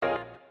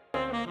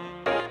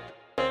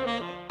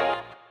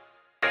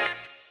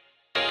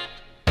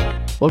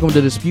Welcome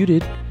to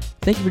Disputed.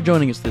 Thank you for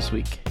joining us this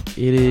week.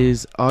 It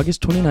is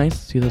August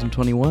 29th,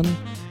 2021.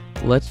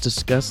 Let's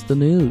discuss the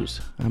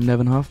news. I'm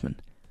Nevin Hoffman.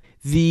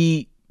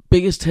 The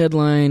biggest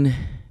headline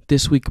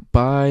this week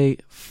by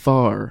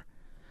far,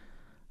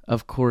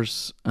 of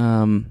course,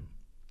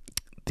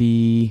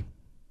 the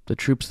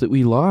troops that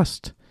we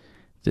lost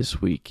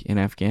this week in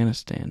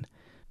Afghanistan.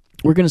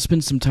 We're going to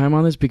spend some time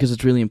on this because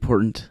it's really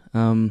important.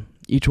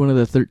 Each one of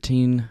the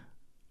 13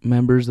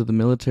 members of the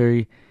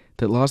military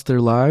that lost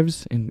their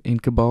lives in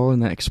Kabul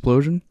in that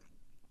explosion,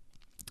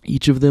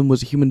 each of them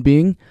was a human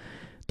being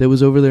that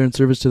was over there in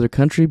service to their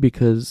country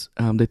because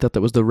they thought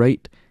that was the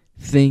right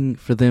thing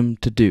for them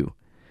to do.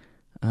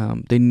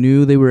 They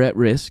knew they were at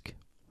risk,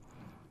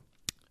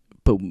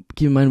 but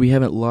keep in mind we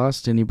haven't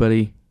lost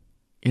anybody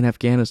in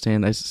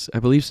Afghanistan, I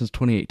believe, since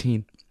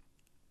 2018.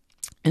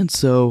 And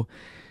so,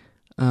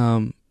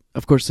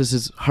 of course, this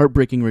is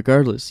heartbreaking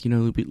regardless. You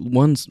know,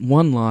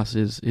 one loss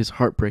is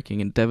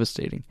heartbreaking and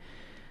devastating.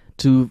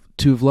 To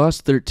have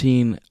lost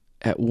 13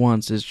 at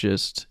once is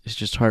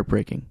just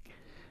heartbreaking,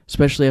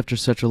 especially after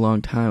such a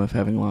long time of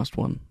having lost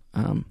one.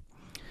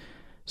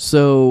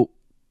 So,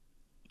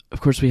 of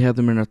course, we have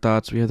them in our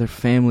thoughts. We have their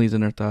families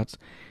in our thoughts,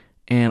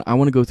 and I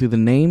want to go through the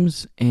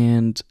names.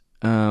 And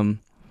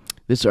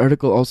this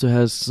article also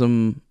has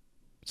some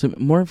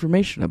more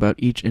information about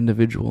each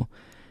individual,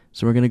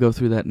 so we're going to go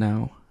through that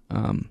now.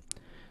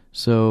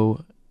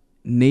 So,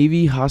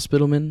 Navy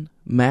Hospitalman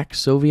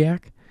Max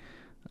Soviak.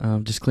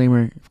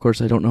 Disclaimer, of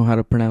course, I don't know how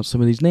to pronounce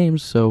some of these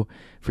names, so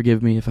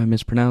forgive me if I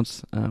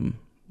mispronounce.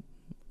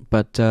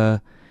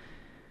 So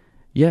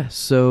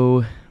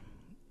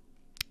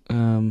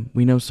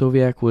we know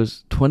Soviak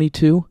was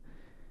 22,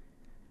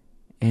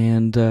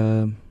 and,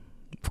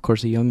 of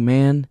course, a young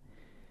man,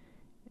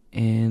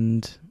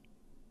 and,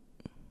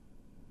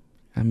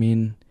 I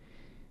mean,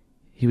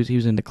 he was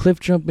into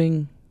cliff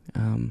jumping.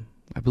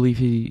 I believe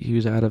he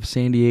was out of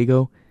San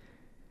Diego,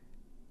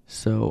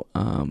 so,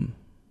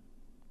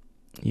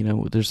 you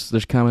know,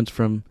 there's comments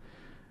from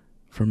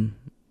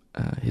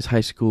his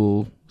high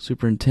school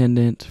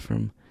superintendent,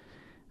 from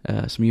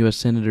some U.S.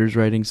 senators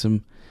writing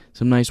some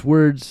nice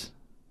words,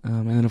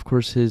 and then of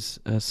course his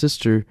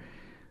sister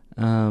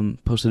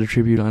posted a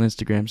tribute on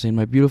Instagram saying,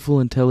 "My beautiful,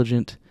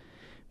 intelligent,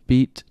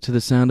 beat to the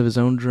sound of his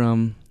own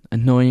drum,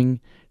 annoying,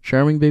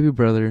 charming baby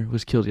brother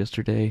was killed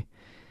yesterday,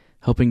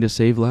 helping to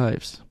save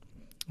lives."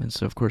 And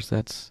so of course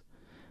it's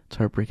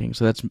heartbreaking.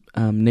 So that's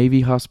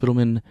Navy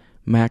Hospitalman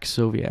Max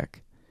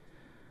Soviak.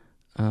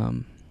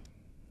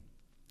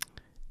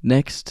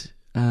 Next,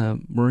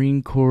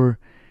 Marine Corps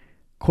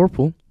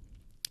Corporal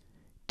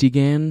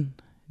Dagan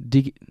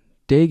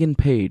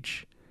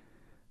Page.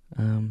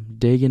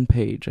 Dagan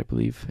Page, I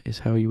believe, is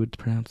how you would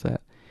pronounce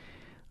that.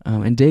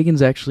 And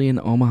Dagan's actually an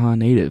Omaha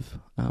native,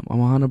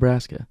 Omaha,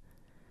 Nebraska.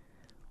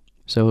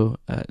 So,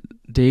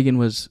 Dagan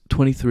was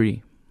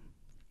 23.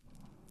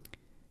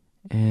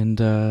 And,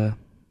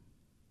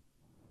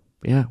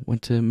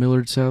 went to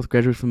Millard South,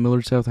 graduated from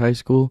Millard South High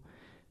School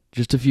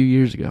just a few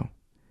years ago.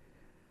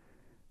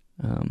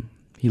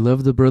 He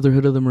loved the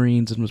Brotherhood of the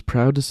Marines and was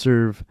proud to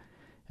serve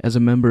as a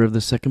member of the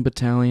 2nd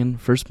Battalion,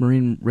 1st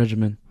Marine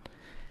Regiment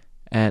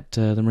at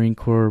the Marine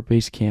Corps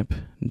Base Camp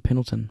in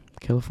Pendleton,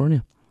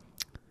 California.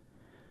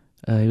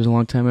 He was a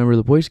longtime member of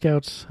the Boy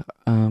Scouts,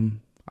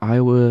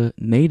 Iowa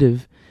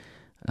native,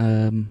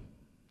 and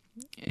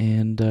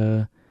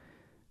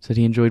said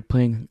he enjoyed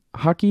playing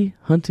hockey,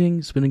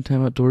 hunting, spending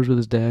time outdoors with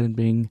his dad, and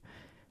being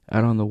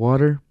out on the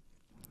water.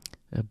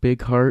 A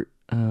big heart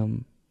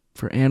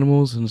for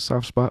animals and a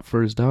soft spot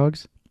for his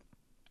dogs.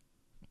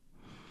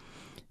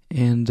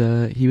 And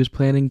he was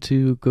planning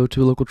to go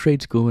to a local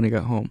trade school when he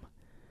got home.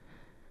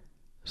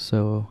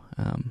 So,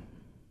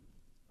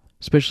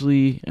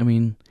 especially, I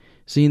mean,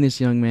 seeing this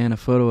young man, a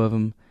photo of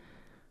him,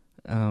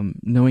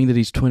 knowing that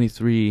he's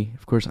 23,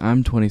 of course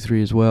I'm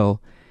 23 as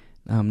well.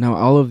 Now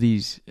all of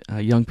these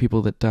young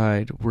people that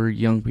died were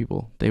young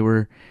people. They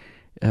were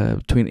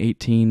between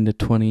 18 to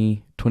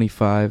 20,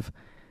 25.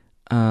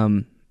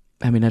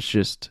 I mean, that's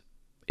just,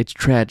 it's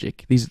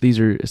tragic. These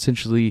are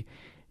essentially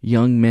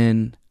young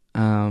men,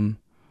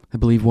 I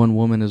believe one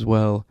woman as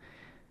well,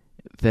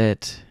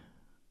 that,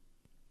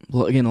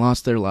 well, again,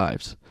 lost their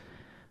lives.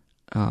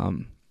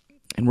 And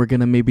we're going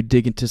to maybe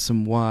dig into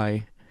some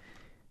why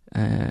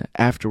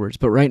afterwards.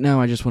 But right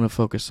now I just want to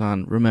focus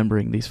on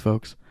remembering these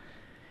folks.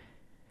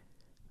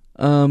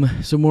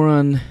 So more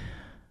on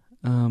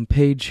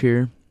Page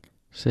here.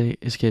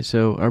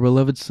 So our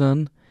beloved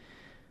son,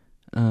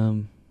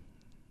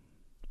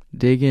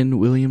 Dagan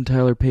William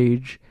Tyler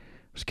Page,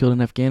 was killed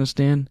in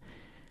Afghanistan.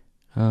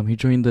 He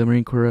joined the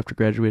Marine Corps after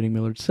graduating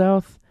Millard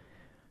South,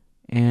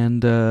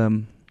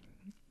 and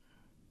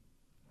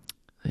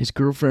his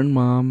girlfriend,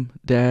 mom,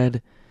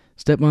 dad,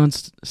 stepmom,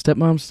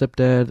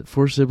 stepdad,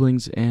 4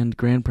 siblings, and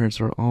grandparents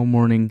are all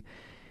mourning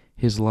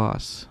his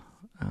loss.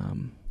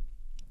 So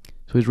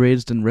he's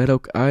raised in Red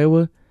Oak,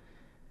 Iowa,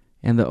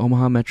 and the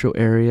Omaha metro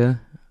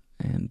area,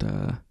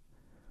 and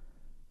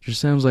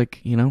just sounds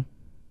like,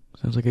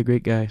 Sounds like a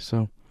great guy,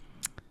 so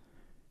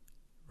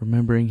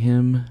remembering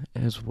him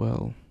as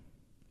well.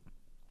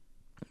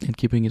 And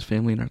keeping his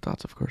family in our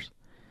thoughts, of course.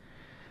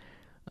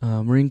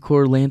 Marine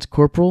Corps Lance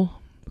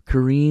Corporal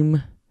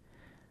Kareem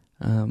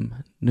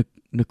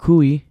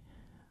Nakui,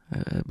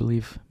 I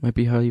believe might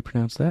be how you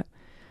pronounce that.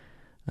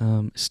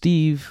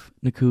 Steve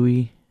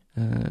Nakui,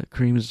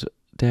 Kareem's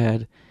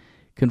dad,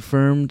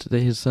 confirmed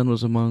that his son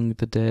was among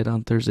the dead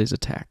on Thursday's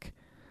attack.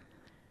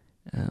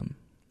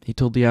 He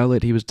told the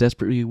outlet he was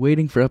desperately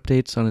waiting for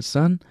updates on his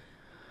son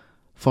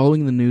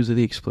following the news of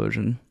the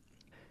explosion.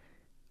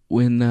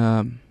 When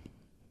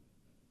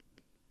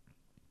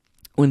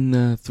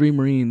the 3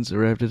 Marines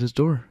arrived at his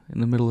door in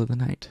the middle of the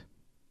night.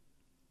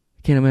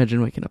 I can't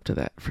imagine waking up to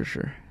that, for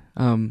sure.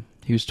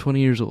 He was 20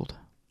 years old.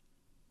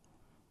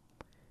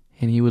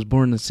 And he was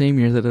born the same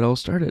year that it all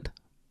started.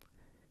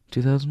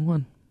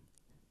 2001.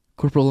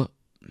 Corporal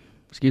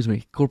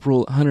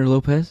Hunter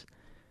Lopez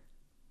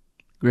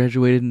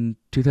graduated in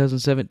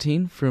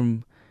 2017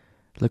 from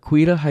La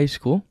Cuita High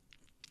School.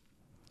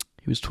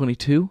 He was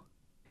 22.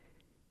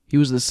 He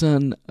was the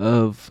son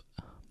of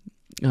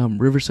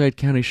Riverside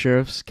County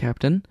Sheriff's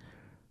Captain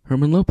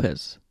Herman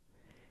Lopez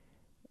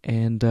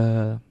and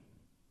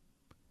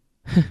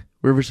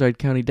Riverside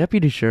County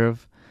Deputy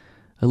Sheriff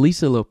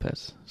Elisa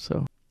Lopez.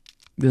 So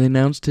they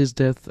announced his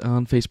death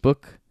on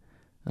Facebook.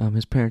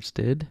 His parents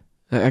did.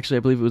 Actually, I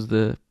believe it was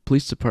the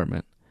police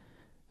department,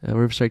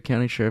 Riverside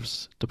County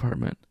Sheriff's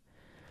Department.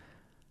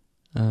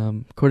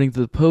 According to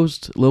the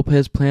Post,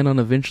 Lopez planned on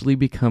eventually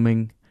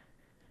becoming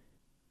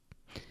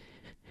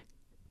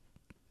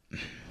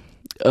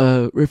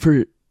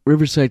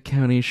Riverside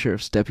County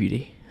Sheriff's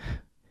Deputy,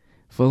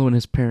 following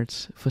his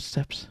parents'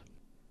 footsteps.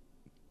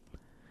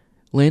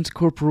 Lance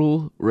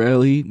Corporal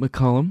Riley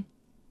McCollum.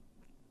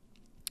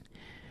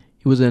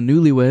 He was a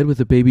newlywed with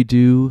a baby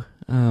due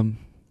in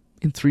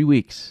 3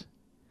 weeks.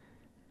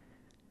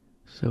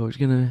 So he's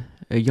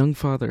a young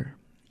father.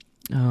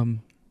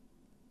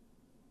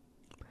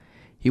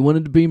 He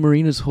wanted to be a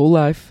Marine his whole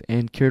life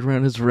and carried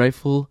around his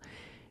rifle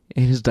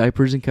and his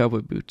diapers and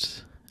cowboy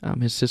boots.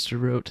 His sister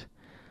wrote,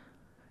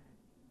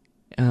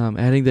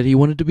 adding that he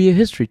wanted to be a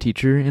history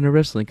teacher and a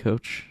wrestling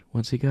coach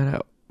once he got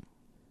out.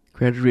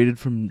 Graduated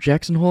from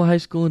Jackson Hole High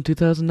School in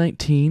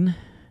 2019,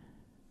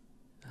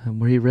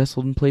 where he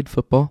wrestled and played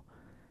football.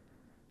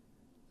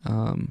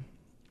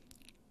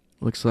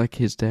 Looks like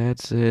his dad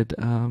said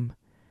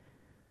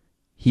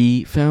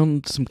he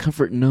found some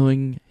comfort in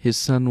knowing his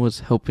son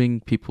was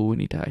helping people when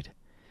he died.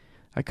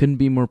 I couldn't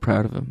be more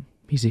proud of him.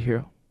 He's a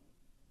hero.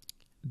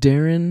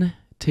 Darren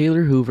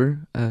Taylor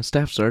Hoover,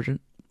 Staff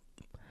Sergeant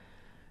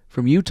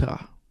from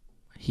Utah.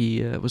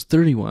 He was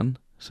 31,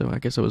 so I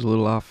guess I was a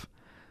little off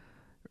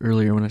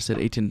earlier when I said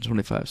 18 to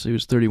 25, so he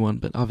was 31,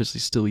 but obviously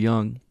still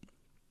young.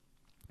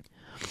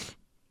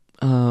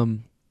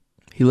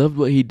 He loved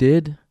what he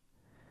did.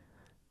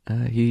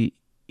 He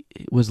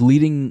was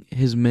leading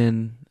his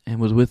men and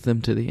was with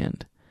them to the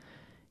end.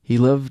 He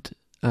loved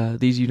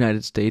these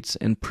United States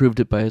and proved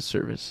it by his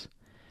service.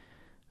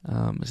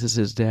 This is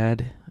his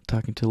dad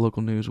talking to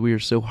local news. We are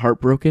so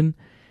heartbroken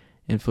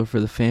and feel for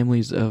the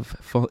families of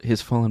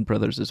his fallen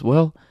brothers as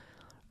well.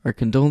 Our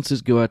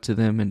condolences go out to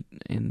them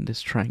in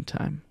this trying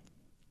time.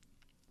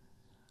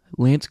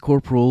 Lance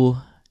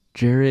Corporal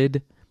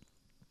Jared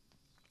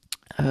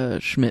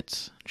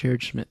Schmitz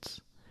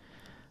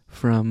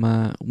from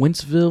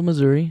Wentzville,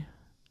 Missouri,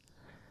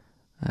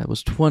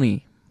 was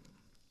 20.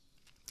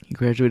 He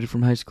graduated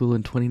from high school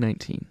in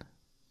 2019.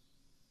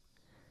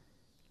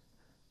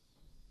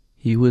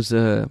 He was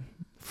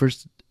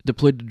first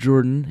deployed to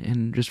Jordan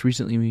and just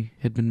recently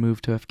had been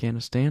moved to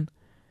Afghanistan.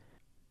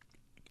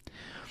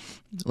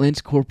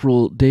 Lance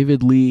Corporal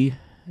David Lee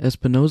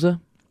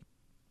Espinoza.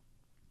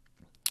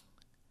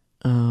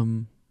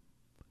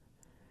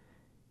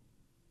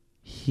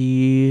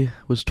 He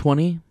was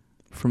 20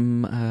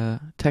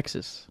 from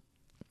Texas.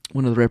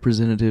 One of the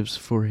representatives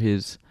for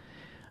his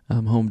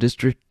home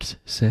district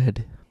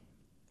said,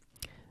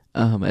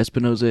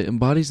 Espinoza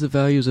embodies the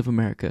values of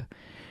America: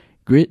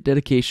 grit,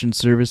 dedication,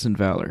 service, and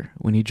valor.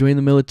 When he joined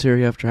the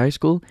military after high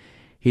school,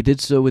 he did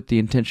so with the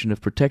intention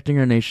of protecting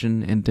our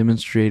nation and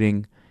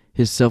demonstrating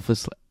his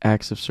selfless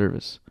acts of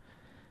service.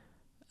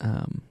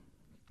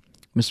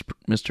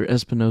 Mr.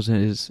 Espinoza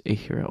is a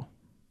hero.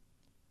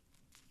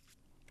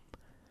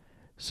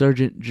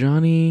 Sergeant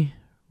Johnny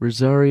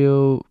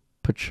Rosario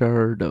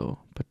Pachardo.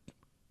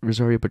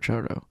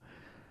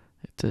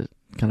 It's a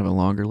kind of a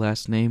longer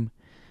last name.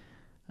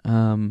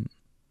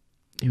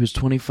 He was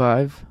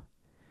 25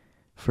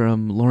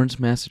 from Lawrence,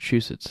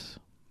 Massachusetts.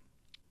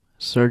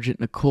 Sergeant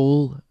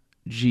Nicole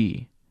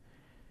G.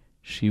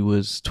 She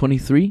was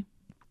 23.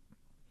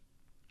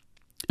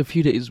 A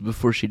few days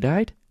before she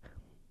died,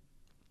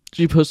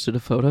 she posted a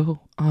photo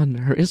on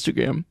her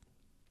Instagram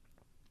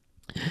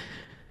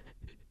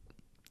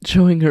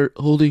showing her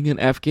holding an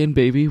Afghan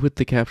baby with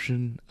the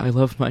caption, "I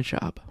love my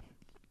job."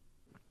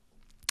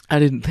 I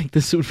didn't think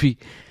this would be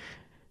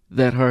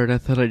that hard. I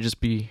thought I'd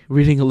just be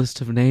reading a list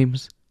of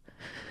names.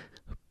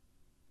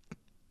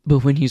 But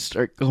when you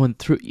start going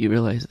through it, you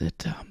realize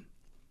that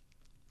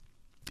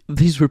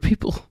these were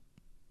people,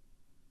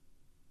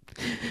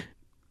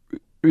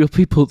 real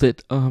people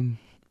that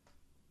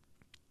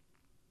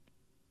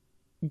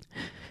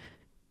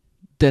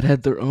that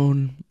had their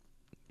own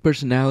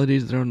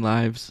personalities, their own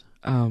lives.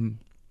 And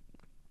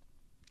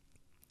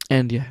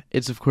yeah,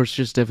 it's of course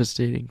just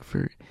devastating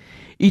for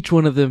each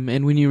one of them.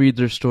 And when you read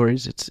their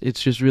stories,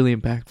 it's just really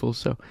impactful.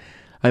 So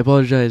I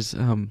apologize.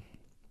 I'm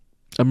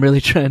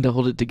really trying to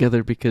hold it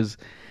together because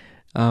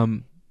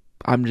I'm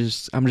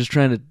just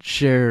trying to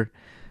share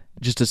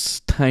just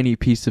a tiny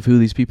piece of who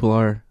these people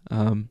are.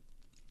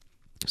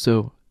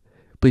 So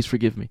please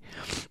forgive me.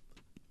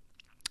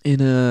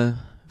 In a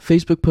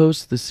Facebook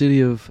post, the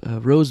city of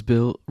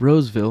Roseville,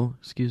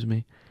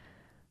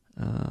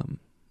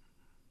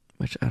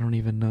 which I don't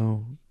even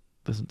know,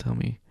 doesn't tell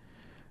me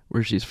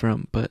where she's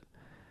from, but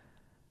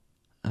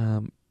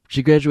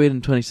she graduated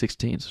in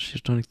 2016, so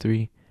she's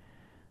 23.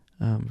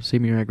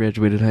 Same year I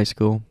graduated high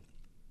school.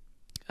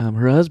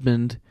 Her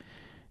husband,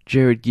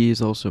 Jared Gee,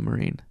 is also a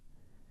Marine.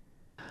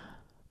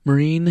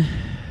 Marine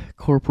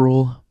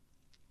Corporal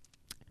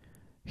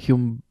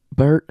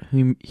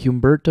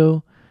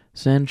Humberto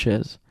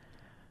Sanchez,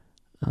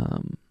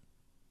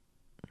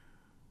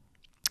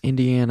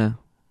 Indiana,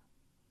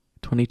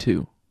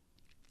 22.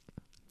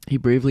 He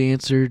bravely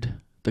answered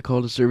the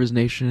call to serve his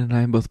nation, and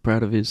I am both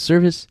proud of his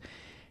service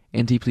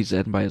and deeply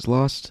saddened by his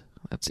loss.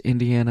 That's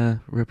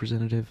Indiana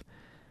Representative.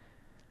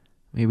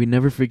 May we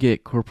never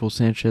forget Corporal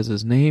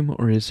Sanchez's name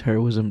or his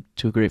heroism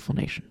to a grateful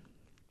nation.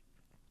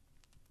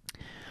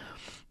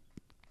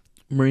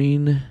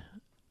 Marine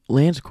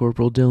Lance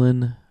Corporal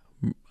Dylan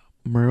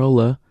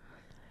Merola.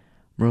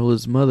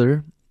 Merola's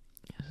mother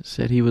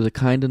said he was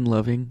kind and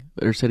loving.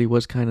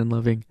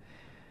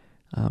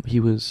 He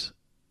was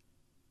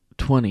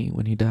 20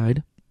 when he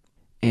died.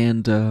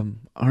 And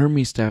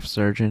Army Staff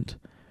Sergeant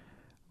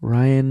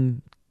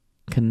Ryan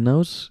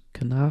Canos.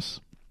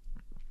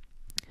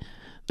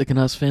 The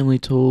Canos family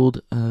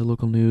told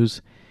local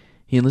news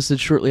he enlisted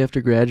shortly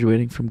after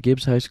graduating from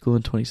Gibbs High School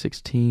in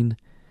 2016.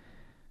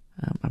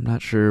 I'm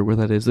not sure where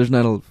that is. There's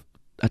not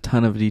a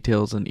ton of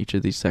details in each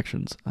of these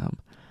sections.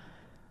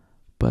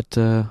 But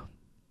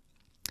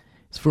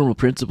his former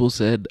principal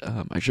said,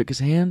 I shook his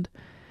hand,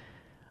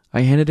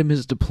 I handed him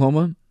his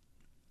diploma,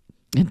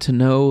 and to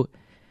know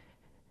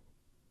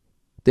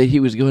that he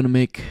was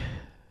going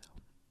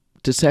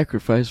to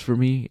sacrifice for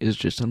me is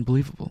just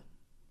unbelievable.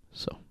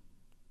 So,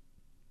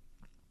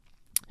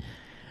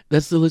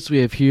 that's the list we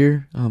have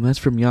here. That's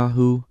from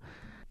Yahoo.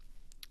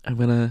 I'm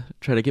going to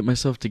try to get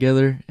myself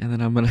together, and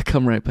then I'm going to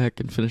come right back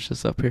and finish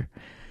this up here.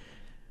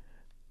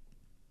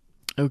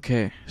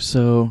 Okay,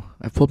 so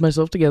I've pulled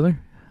myself together.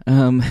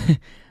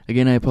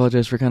 Again, I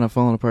apologize for kind of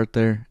falling apart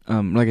there.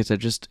 Like I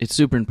said, it's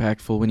super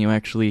impactful when you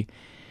actually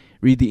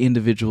read the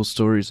individual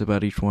stories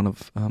about each one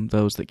of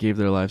those that gave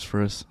their lives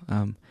for us.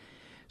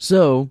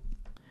 So,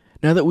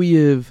 now that we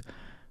have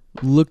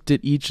looked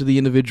at each of the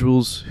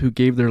individuals who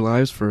gave their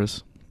lives for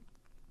us,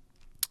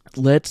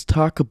 let's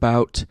talk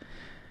about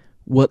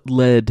what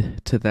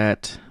led to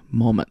that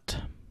moment.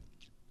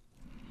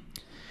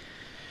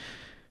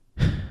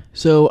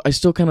 So I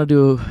still kind of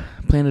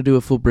plan to do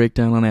a full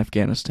breakdown on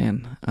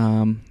Afghanistan.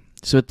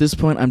 So at this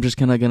point, I'm just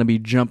kind of going to be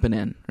jumping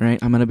in, right?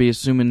 I'm going to be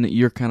assuming that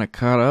you're kind of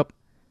caught up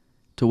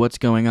to what's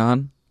going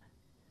on,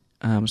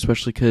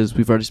 especially because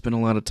we've already spent a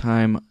lot of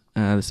time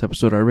this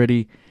episode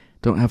already.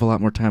 Don't have a lot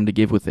more time to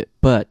give with it.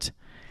 But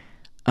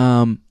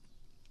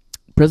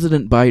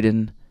President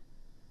Biden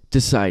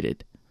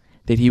decided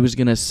that he was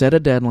going to set a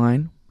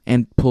deadline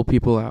and pull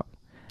people out.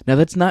 Now,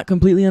 that's not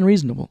completely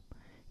unreasonable.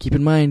 Keep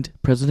in mind,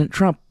 President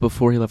Trump,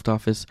 before he left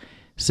office,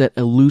 set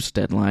a loose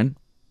deadline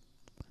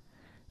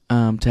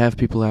to have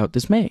people out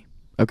this May,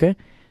 okay?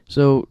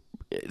 So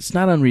it's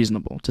not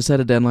unreasonable to set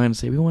a deadline and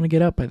say, we want to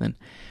get out by then.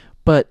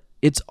 But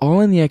it's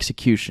all in the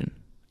execution.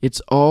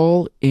 It's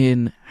all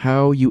in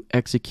how you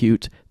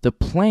execute the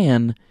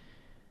plan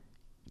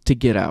to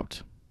get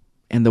out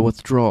and the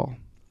withdrawal.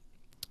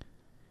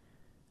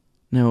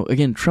 Now,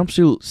 again, Trump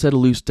set a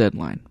loose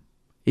deadline.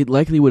 It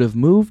likely would have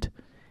moved,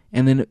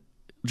 and then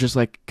just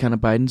like kind of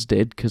Biden's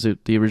did, because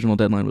the original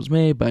deadline was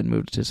May, Biden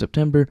moved it to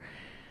September,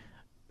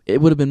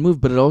 it would have been moved,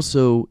 but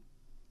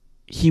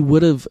he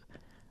would have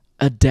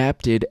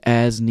adapted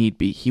as need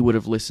be. He would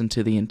have listened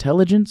to the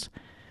intelligence,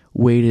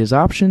 weighed his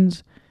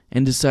options,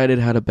 and decided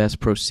how to best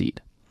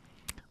proceed.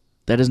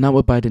 That is not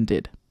what Biden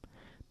did.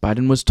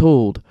 Biden was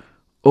told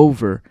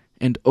over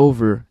and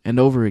over and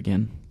over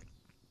again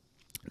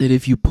that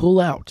if you pull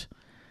out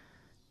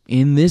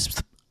in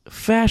this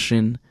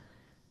fashion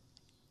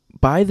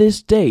by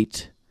this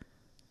date,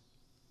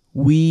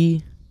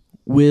 we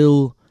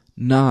will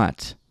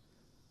not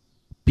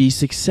be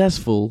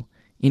successful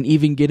in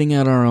even getting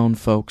out our own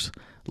folks,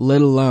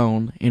 let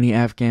alone any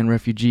Afghan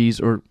refugees,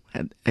 or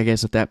I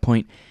guess at that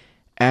point,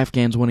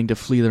 Afghans wanting to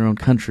flee their own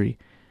country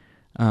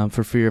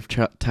for fear of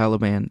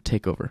Taliban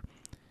takeover.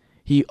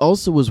 He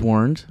also was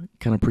warned,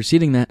 kind of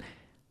preceding that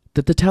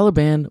the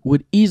Taliban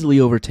would easily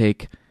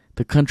overtake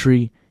the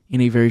country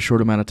in a very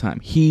short amount of time.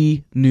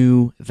 He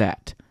knew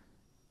that.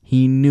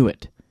 He knew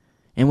it.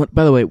 And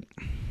by the way,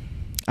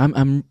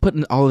 I'm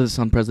putting all of this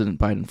on President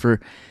Biden for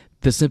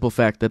the simple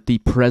fact that the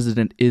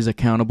president is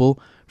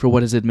accountable for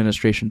what his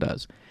administration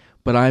does.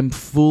 But I'm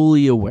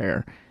fully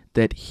aware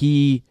that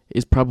he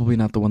is probably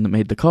not the one that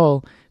made the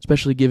call,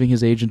 especially given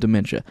his age and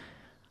dementia.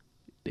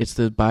 It's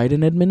the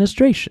Biden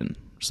administration.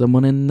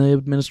 Someone in the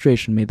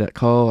administration made that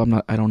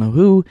call. I don't know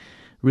who.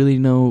 Really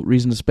no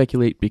reason to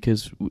speculate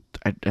because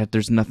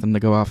there's nothing to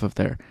go off of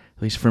there,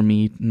 at least for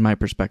me, in my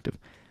perspective.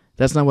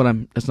 That's not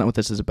what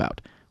this is about.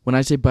 When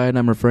I say Biden,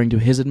 I'm referring to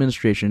his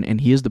administration,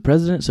 and he is the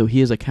president, so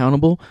he is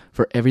accountable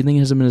for everything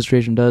his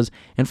administration does,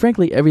 and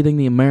frankly, everything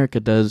the America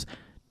does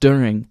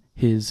during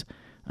his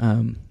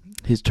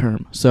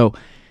term. So,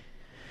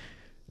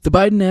 the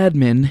Biden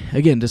admin,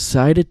 again,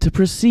 decided to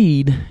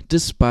proceed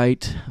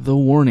despite the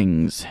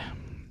warnings.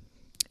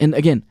 And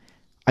again,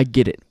 I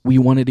get it. We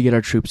wanted to get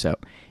our troops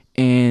out.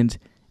 And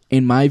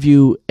in my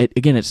view,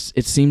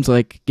 it seems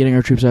like getting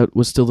our troops out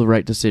was still the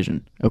right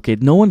decision. Okay,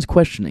 no one's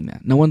questioning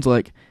that. No one's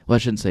like, well, I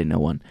shouldn't say no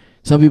one.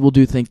 Some people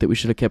do think that we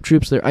should have kept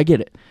troops there. I get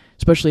it.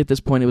 Especially at this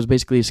point, it was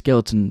basically a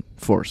skeleton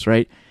force,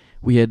 right?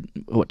 We had,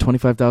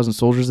 25,000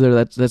 soldiers there?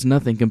 That's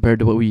nothing compared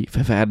to what we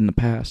have had in the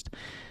past.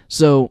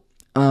 So,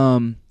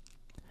 and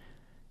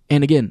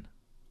again,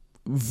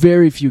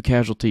 very few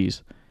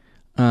casualties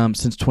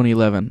since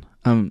 2011.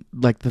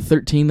 Like the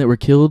 13 that were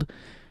killed,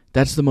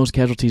 that's the most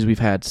casualties we've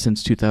had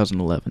since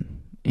 2011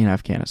 in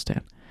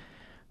Afghanistan.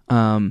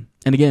 And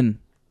again,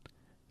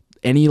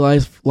 any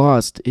life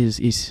lost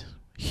is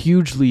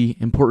hugely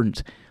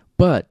important.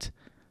 But,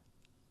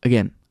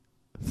 again,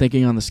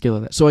 thinking on the scale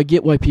of that. So I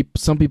get why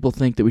some people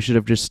think that we should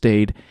have just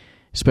stayed,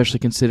 especially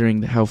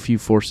considering how few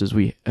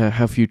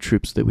how few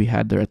troops that we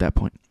had there at that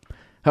point.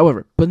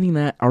 However, putting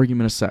that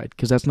argument aside,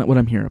 because that's not what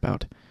I'm here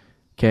about,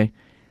 okay?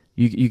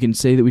 You can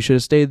say that we should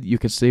have stayed. You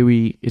can say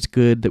it's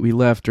good that we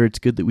left, or it's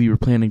good that we were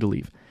planning to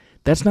leave.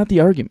 That's not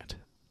the argument.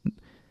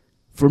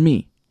 For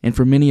me, and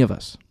for many of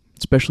us,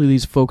 especially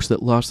these folks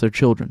that lost their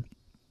children,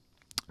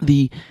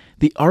 the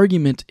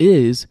argument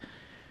is,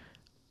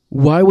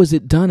 why was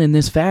it done in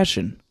this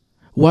fashion?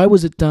 Why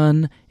was it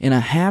done in a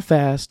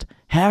half-assed,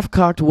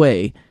 half-cocked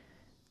way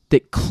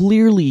that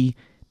clearly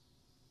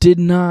did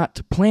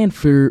not plan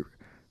for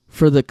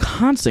the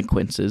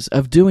consequences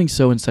of doing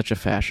so in such a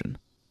fashion?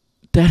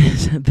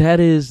 That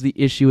is the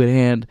issue at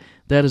hand.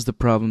 That is the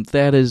problem.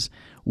 That is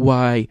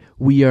why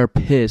we are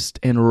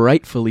pissed, and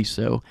rightfully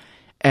so,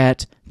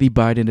 at the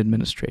Biden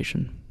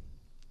administration.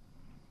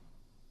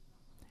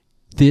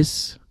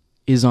 This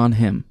is on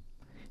him.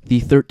 The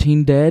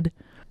 13 dead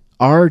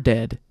are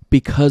dead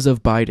because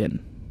of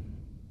Biden.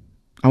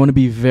 I want to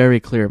be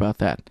very clear about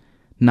that.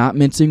 Not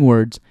mincing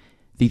words.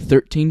 The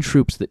 13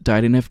 troops that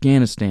died in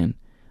Afghanistan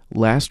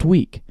last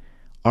week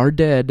are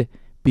dead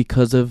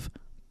because of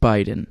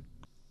Biden.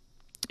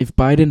 If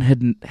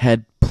Biden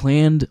had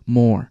planned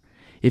more,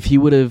 if he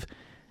would have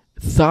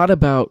thought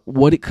about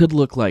what it could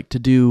look like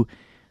to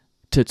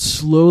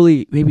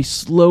slowly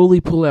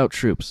pull out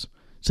troops,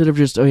 instead of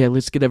just,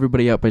 let's get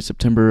everybody out by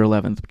September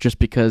 11th, just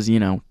because,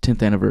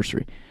 10th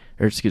anniversary,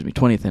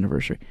 20th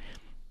anniversary.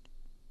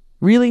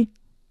 Really?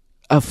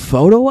 A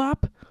photo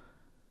op?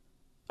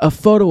 A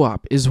photo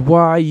op is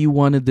why you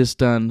wanted this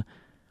done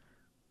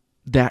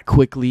that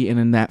quickly and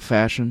in that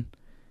fashion?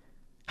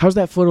 How's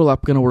that photo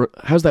op gonna work?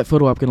 How's that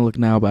photo op gonna look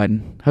now,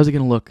 Biden? How's it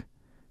gonna look?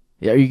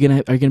 Are you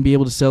gonna be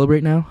able to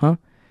celebrate now? Huh?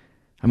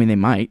 I mean, they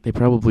might. They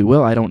probably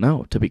will. I don't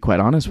know, to be quite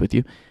honest with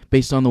you,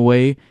 based on the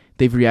way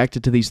they've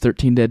reacted to these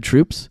 13 dead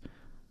troops.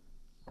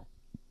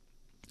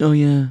 Oh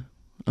yeah,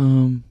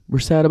 we're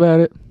sad about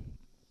it.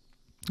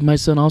 My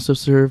son also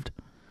served,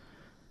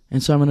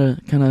 and so I'm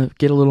gonna kind of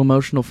get a little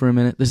emotional for a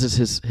minute. This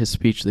is his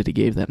speech that he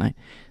gave that night.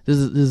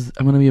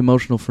 I'm gonna be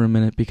emotional for a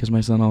minute because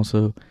my son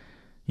also,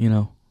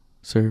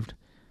 served.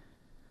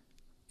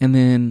 And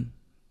then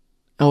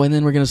we're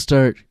going to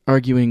start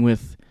arguing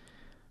with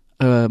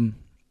one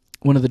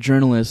of the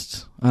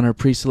journalists on our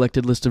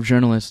pre-selected list of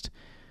journalists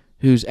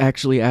who's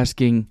actually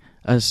asking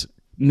us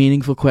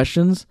meaningful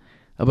questions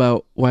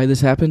about why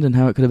this happened and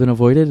how it could have been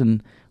avoided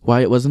and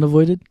why it wasn't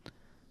avoided.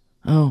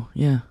 Oh,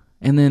 yeah.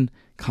 And then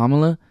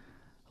Kamala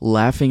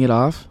laughing it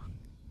off.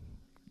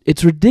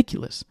 It's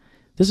ridiculous.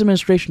 This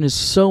administration is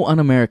so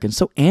un-American,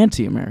 so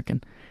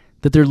anti-American,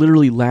 that they're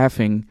literally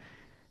laughing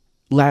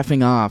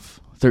off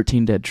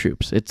 13 dead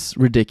troops. It's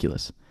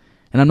ridiculous.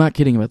 And I'm not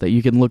kidding about that.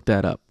 You can look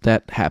that up.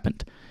 That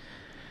happened.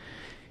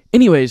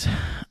 Anyways,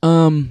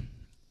 so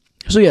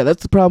yeah,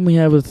 that's the problem we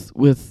have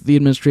with the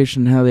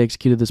administration and how they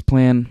executed this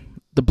plan.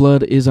 The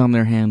blood is on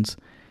their hands.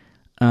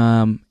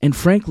 And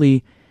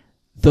frankly,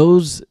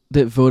 those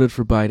that voted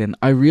for Biden,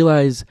 I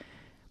realize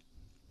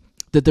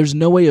that there's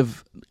no way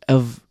of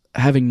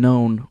having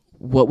known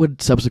what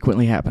would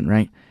subsequently happen,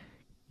 right?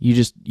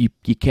 You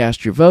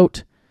cast your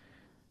vote,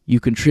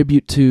 you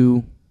contribute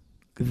to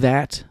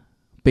that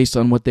based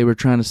on what they were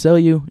trying to sell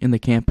you in the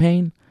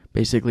campaign.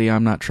 Basically,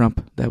 I'm not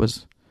Trump. That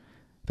was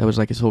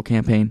like his whole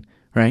campaign,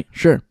 right?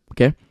 Sure,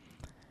 okay.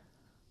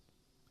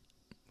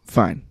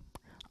 Fine.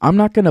 I'm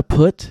not going to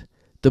put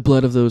the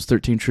blood of those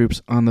 13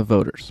 troops on the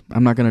voters.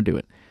 I'm not going to do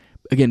it.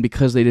 Again,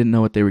 because they didn't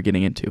know what they were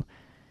getting into.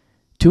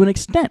 to an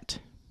extent.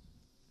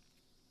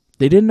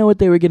 They didn't know what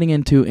they were getting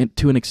into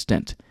to an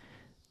extent.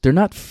 They're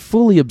not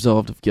fully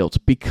absolved of guilt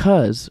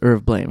or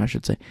of blame, I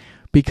should say,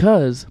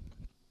 because,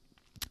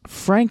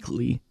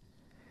 frankly,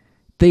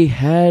 they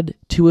had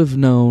to have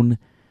known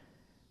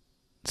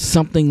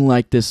something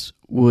like this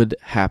would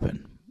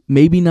happen.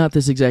 Maybe not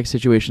this exact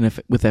situation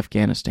with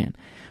Afghanistan,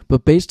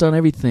 but based on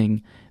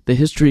everything, the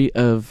history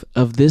of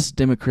this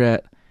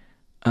Democrat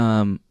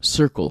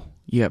circle,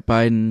 you got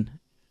Biden,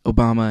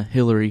 Obama,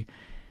 Hillary,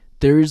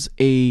 there's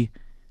a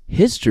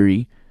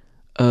history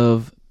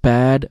of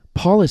bad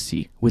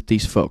policy with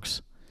these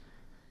folks.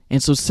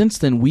 And so since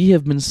then, we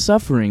have been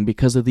suffering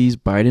because of these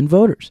Biden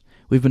voters.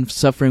 We've been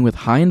suffering with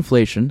high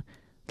inflation,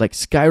 like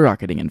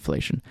skyrocketing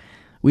inflation.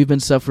 We've been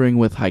suffering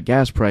with high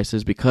gas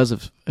prices because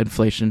of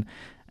inflation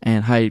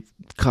and high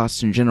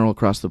costs in general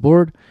across the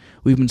board.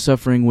 We've been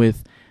suffering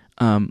with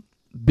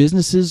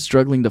businesses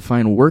struggling to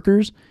find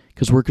workers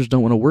because workers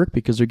don't want to work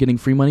because they're getting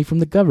free money from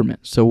the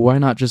government. So why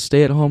not just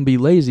stay at home, be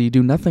lazy,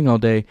 do nothing all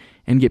day,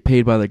 and get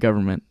paid by the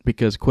government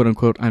because,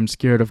 quote-unquote, I'm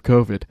scared of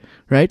COVID,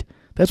 right?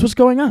 That's what's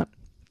going on.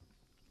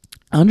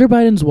 Under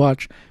Biden's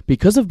watch,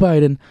 because of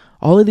Biden,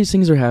 all of these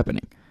things are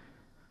happening.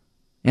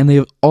 And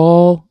they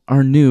all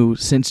are new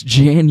since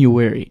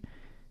January.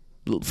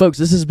 Folks,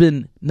 this has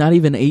been not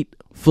even 8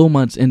 full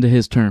months into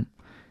his term.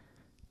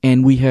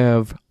 And we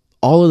have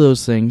all of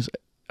those things,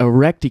 a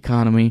wrecked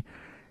economy,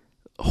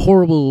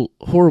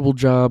 horrible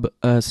job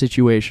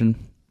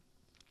situation,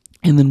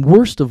 and then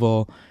worst of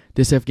all,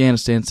 this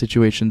Afghanistan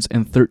situations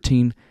and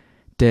 13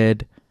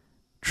 dead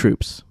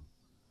troops.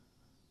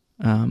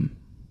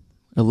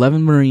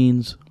 11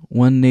 Marines,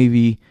 1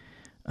 Navy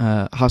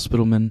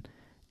hospitalman,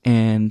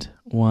 and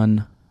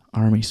 1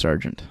 Army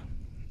sergeant.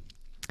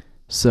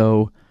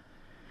 So,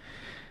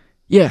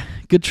 yeah,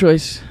 good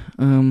choice.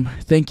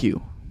 Thank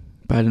you,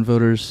 Biden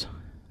voters.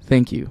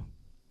 Thank you.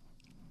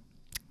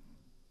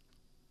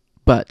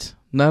 But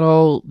not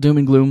all doom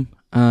and gloom.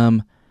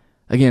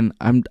 Again,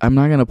 I'm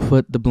not gonna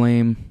put the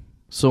blame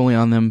solely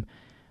on them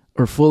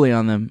or fully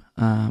on them.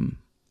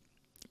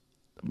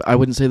 I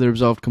wouldn't say they're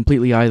absolved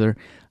completely either,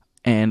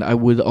 and I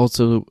would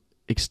also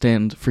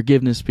extend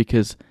forgiveness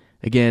because,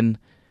 again,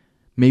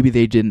 maybe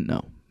they didn't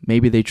know.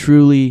 Maybe they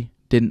truly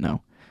didn't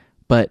know.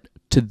 But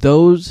to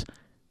those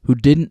who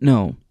didn't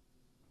know,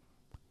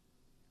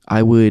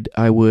 I would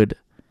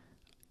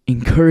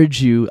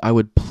encourage you, I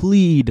would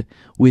plead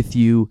with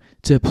you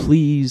to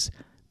please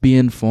be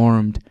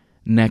informed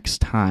next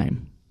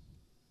time.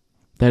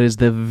 That is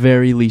the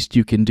very least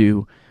you can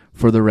do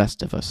for the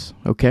rest of us,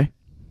 okay?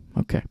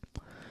 Okay.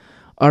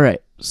 All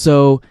right,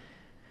 so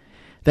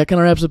that kind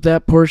of wraps up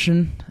that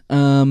portion.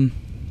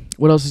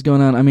 What else is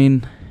going on? I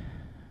mean,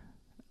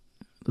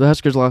 the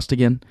Huskers lost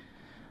again.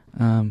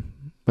 By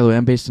the way,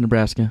 I'm based in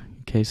Nebraska,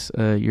 in case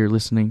you're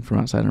listening from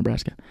outside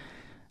Nebraska.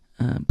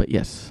 But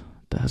yes,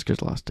 the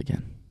Huskers lost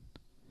again.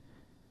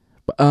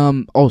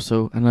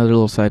 Also, another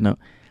little side note.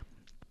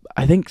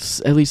 I think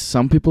at least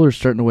some people are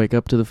starting to wake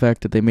up to the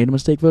fact that they made a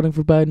mistake voting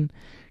for Biden,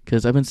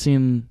 because I've been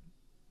seeing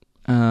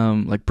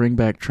like Bring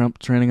Back Trump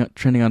trending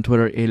on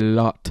Twitter a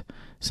lot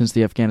since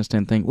the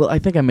Afghanistan thing. Well, I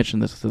think I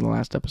mentioned this in the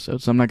last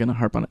episode, so I'm not going to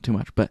harp on it too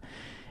much. But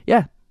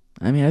yeah,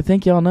 I mean, I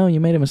think y'all know you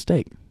made a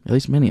mistake, at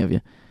least many of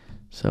you.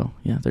 So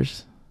yeah,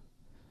 there's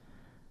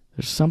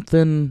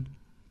something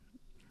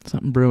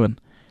brewing.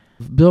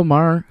 Bill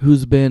Maher,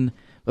 who's been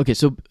okay.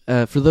 So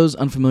for those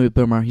unfamiliar with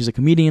Bill Maher, he's a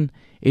comedian.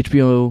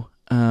 HBO.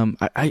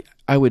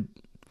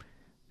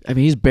 I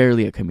mean, he's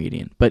barely a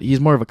comedian, but he's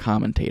more of a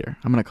commentator.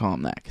 I'm going to call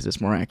him that because it's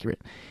more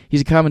accurate.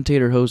 He's a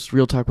commentator, host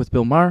Real Talk with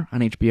Bill Maher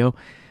on HBO.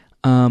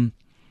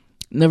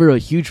 Never a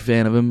huge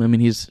fan of him. I mean,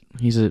 he's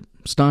a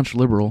staunch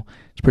liberal.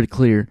 It's pretty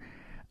clear.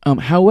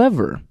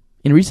 However,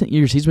 in recent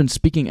years, he's been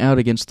speaking out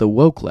against the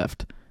woke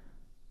left,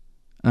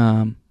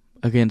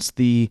 against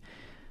the,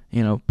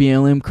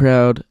 BLM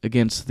crowd,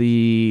 against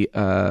the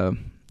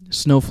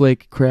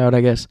snowflake crowd,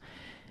 I guess,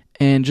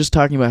 and just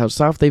talking about how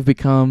soft they've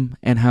become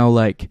and how,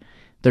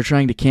 they're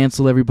trying to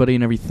cancel everybody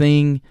and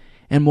everything.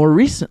 And more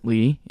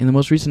recently, in the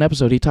most recent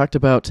episode, he talked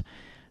about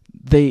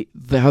how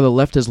the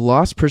left has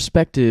lost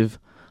perspective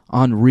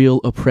on real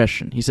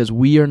oppression. He says,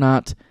 we are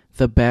not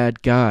the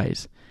bad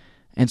guys.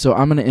 And so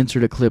I'm going to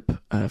insert a clip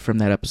from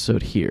that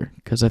episode here,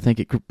 because I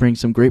think it brings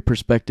some great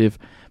perspective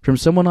from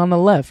someone on the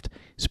left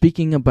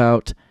speaking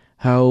about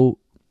how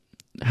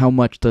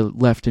much the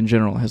left in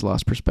general has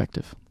lost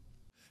perspective.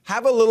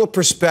 Have a little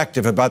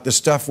perspective about the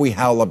stuff we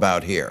howl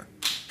about here.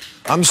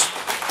 I'm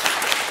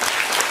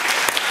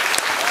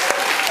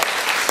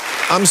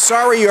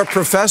sorry your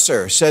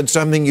professor said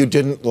something you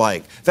didn't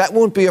like. That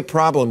won't be a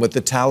problem with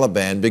the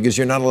Taliban because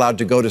you're not allowed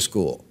to go to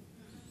school.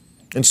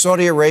 In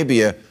Saudi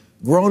Arabia,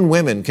 grown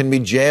women can be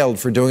jailed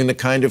for doing the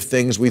kind of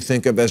things we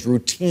think of as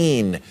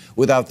routine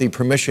without the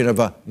permission of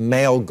a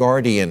male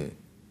guardian.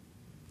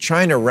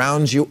 China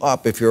rounds you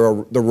up if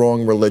you're the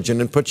wrong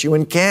religion and puts you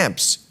in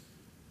camps.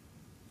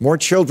 More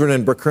children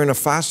in Burkina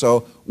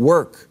Faso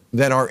work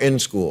than are in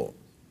school.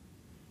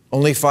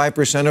 Only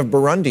 5% of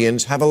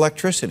Burundians have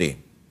electricity.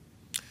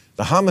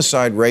 The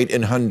homicide rate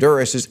in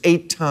Honduras is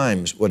 8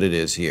 times what it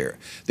is here.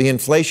 The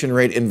inflation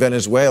rate in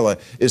Venezuela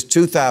is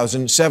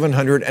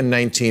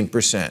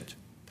 2,719%.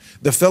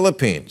 The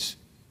Philippines,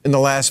 in the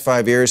last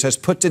 5 years, has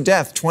put to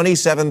death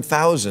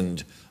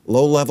 27,000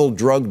 low-level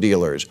drug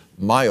dealers.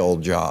 My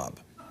old job.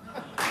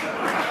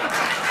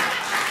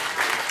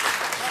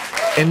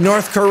 In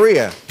North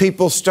Korea,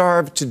 people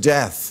starve to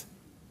death.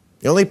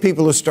 The only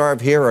people who starve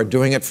here are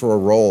doing it for a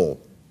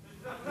role.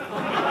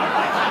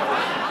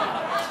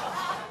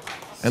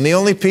 And the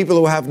only people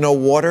who have no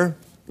water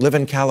live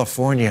in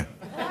California.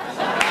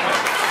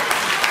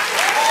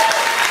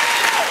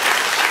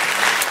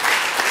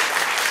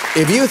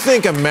 If you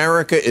think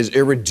America is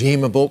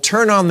irredeemable,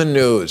 turn on the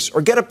news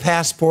or get a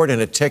passport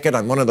and a ticket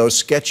on one of those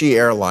sketchy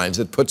airlines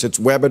that puts its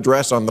web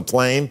address on the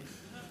plane.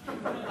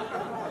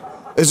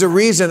 There's a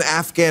reason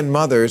Afghan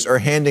mothers are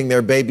handing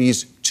their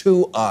babies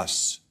to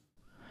us.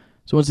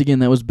 So once again,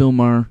 that was Bill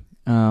Maher.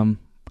 I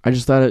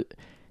just thought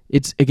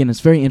it's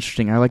very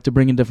interesting. I like to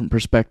bring in different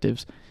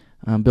perspectives.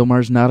 Bill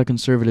Maher's not a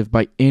conservative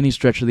by any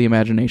stretch of the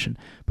imagination,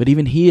 but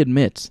even he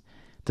admits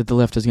that the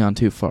left has gone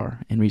too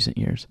far in recent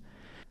years.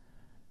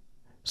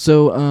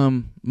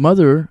 So,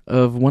 mother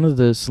of one of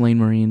the slain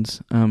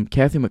Marines,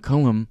 Kathy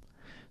McCullum,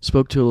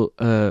 spoke to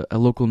a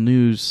local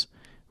news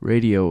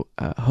radio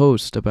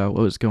host about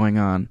what was going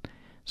on.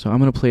 So I'm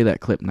going to play that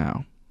clip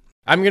now.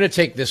 I'm going to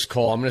take this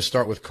call. I'm going to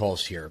start with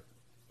calls here.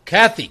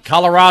 Kathy,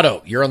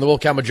 Colorado, you're on the Will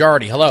Count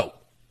Majority. Hello.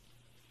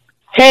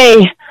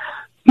 Hey,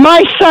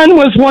 my son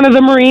was one of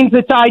the Marines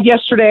that died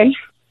yesterday.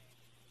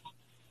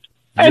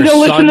 And to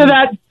listen to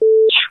that.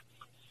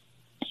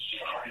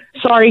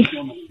 Sorry,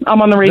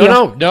 I'm on the radio.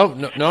 No. Go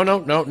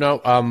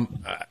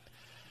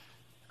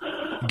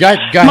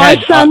ahead.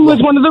 My son was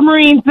one of the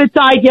Marines that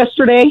died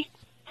yesterday.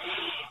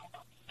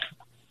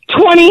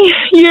 20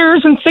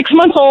 years and 6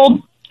 months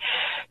old.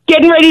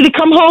 Getting ready to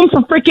come home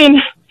from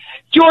frickin'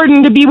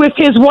 Jordan to be with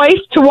his wife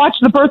to watch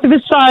the birth of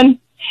his son.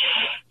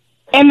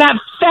 And that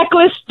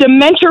feckless,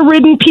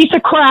 dementia-ridden piece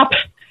of crap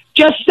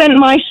just sent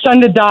my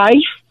son to die.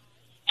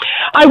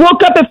 I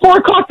woke up at 4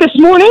 o'clock this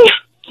morning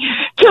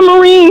to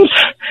Marines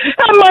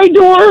at my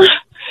door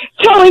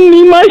telling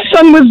me my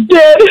son was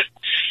dead.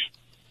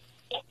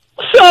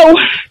 So,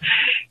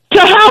 to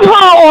have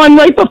her on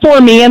right before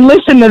me and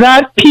listen to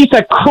that piece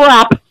of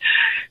crap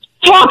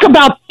talk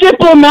about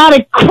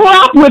diplomatic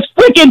crap with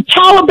freaking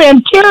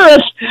Taliban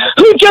terrorists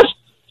who just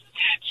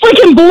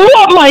freaking blew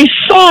up my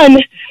son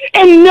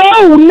and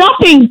know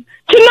nothing,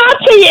 to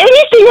not say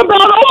anything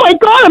about, oh my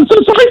God, I'm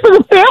so sorry for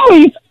the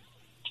families.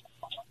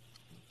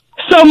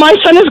 So my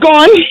son is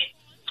gone,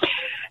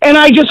 and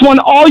I just want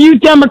all you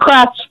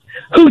Democrats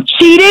who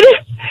cheated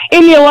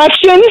in the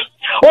election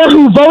or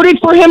who voted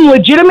for him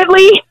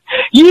legitimately,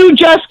 you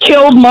just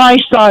killed my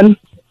son.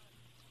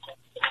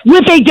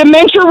 With a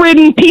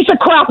dementia-ridden piece of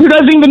crap who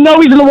doesn't even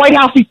know he's in the White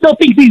House. He still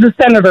thinks he's a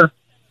senator.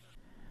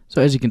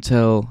 So as you can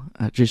tell,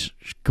 just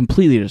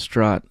completely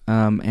distraught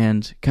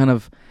and kind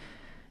of,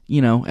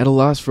 at a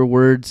loss for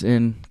words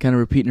and kind of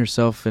repeating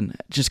herself and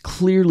just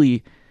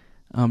clearly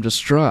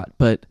distraught.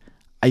 But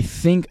I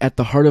think at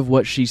the heart of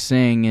what she's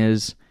saying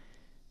is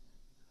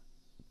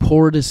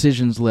poor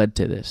decisions led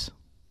to this.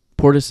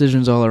 Poor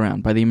decisions all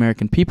around by the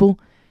American people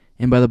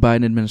and by the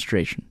Biden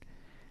administration.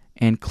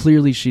 And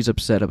clearly she's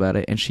upset about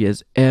it, and she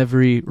has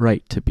every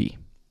right to be.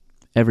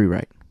 Every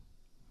right.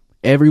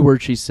 Every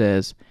word she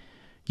says,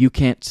 you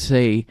can't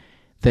say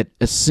that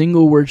a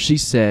single word she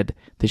said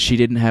that she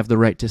didn't have the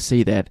right to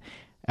say that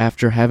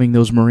after having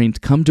those Marines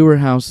come to her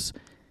house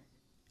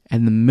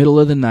in the middle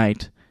of the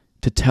night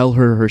to tell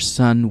her her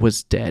son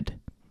was dead.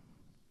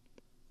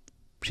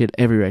 She had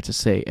every right to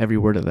say every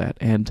word of that,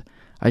 and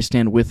I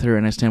stand with her,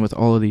 and I stand with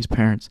all of these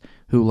parents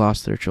who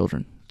lost their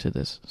children to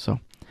this, so...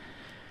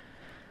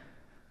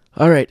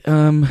 All right,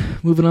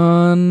 moving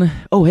on.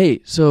 Oh,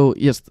 hey, so,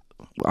 yes,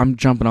 I'm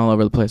jumping all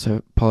over the place. I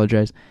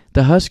apologize.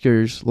 The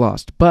Huskers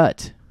lost,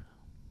 but.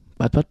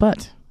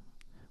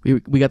 We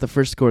got the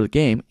first score of the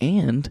game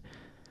and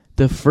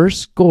the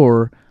first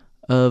score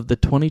of the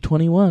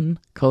 2021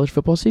 college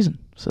football season.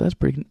 So that's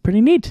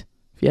pretty neat,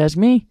 if you ask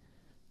me.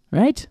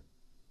 Right?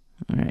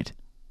 All right.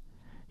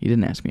 You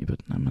didn't ask me, but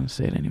I'm going to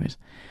say it anyways.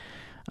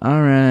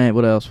 All right,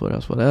 what else?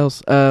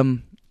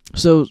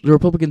 So the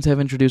Republicans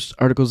have introduced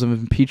articles of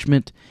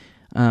impeachment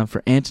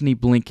for Antony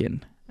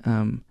Blinken.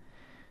 And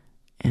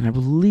I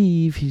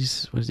believe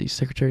he's,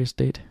 Secretary of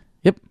State?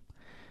 Yep.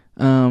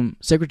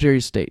 Secretary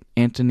of State,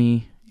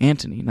 Antony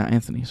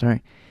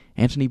Blinken.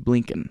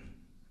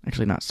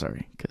 Actually, not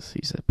sorry, because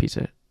he's a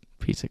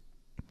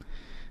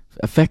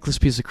feckless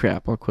piece of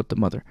crap. I'll quote the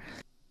mother.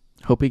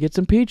 Hope he gets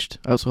impeached.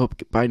 I also hope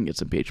Biden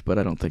gets impeached, but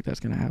I don't think that's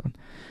going to happen,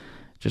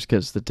 just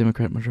because the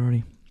Democrat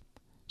majority.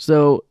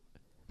 So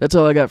that's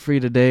all I got for you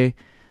today.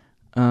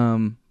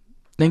 Thank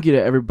you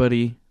to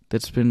everybody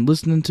that's been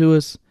listening to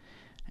us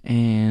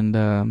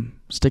and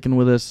sticking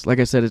with us. Like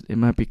I said, it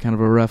might be kind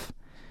of a rough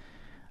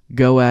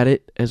go at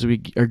it as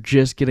we are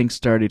just getting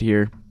started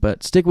here,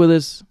 but stick with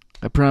us.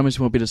 I promise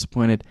you won't be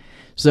disappointed.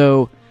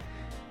 So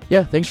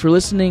yeah, thanks for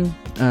listening.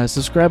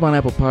 Subscribe on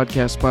Apple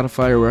Podcasts,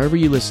 Spotify, or wherever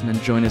you listen,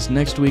 and join us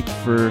next week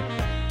for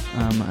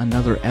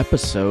another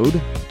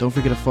episode. Don't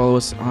forget to follow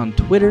us on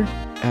Twitter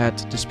at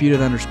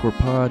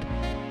disputed_pod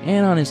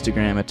and on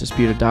Instagram at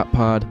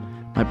disputed.pod.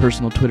 My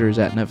personal Twitter is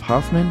at Nev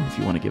Hoffman, if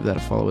you want to give that a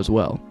follow as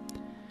well.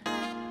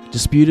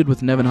 Disputed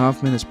with Nevin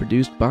Hoffman is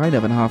produced by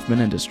Nevin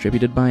Hoffman and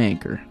distributed by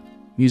Anchor.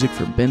 Music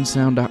from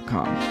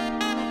bensound.com.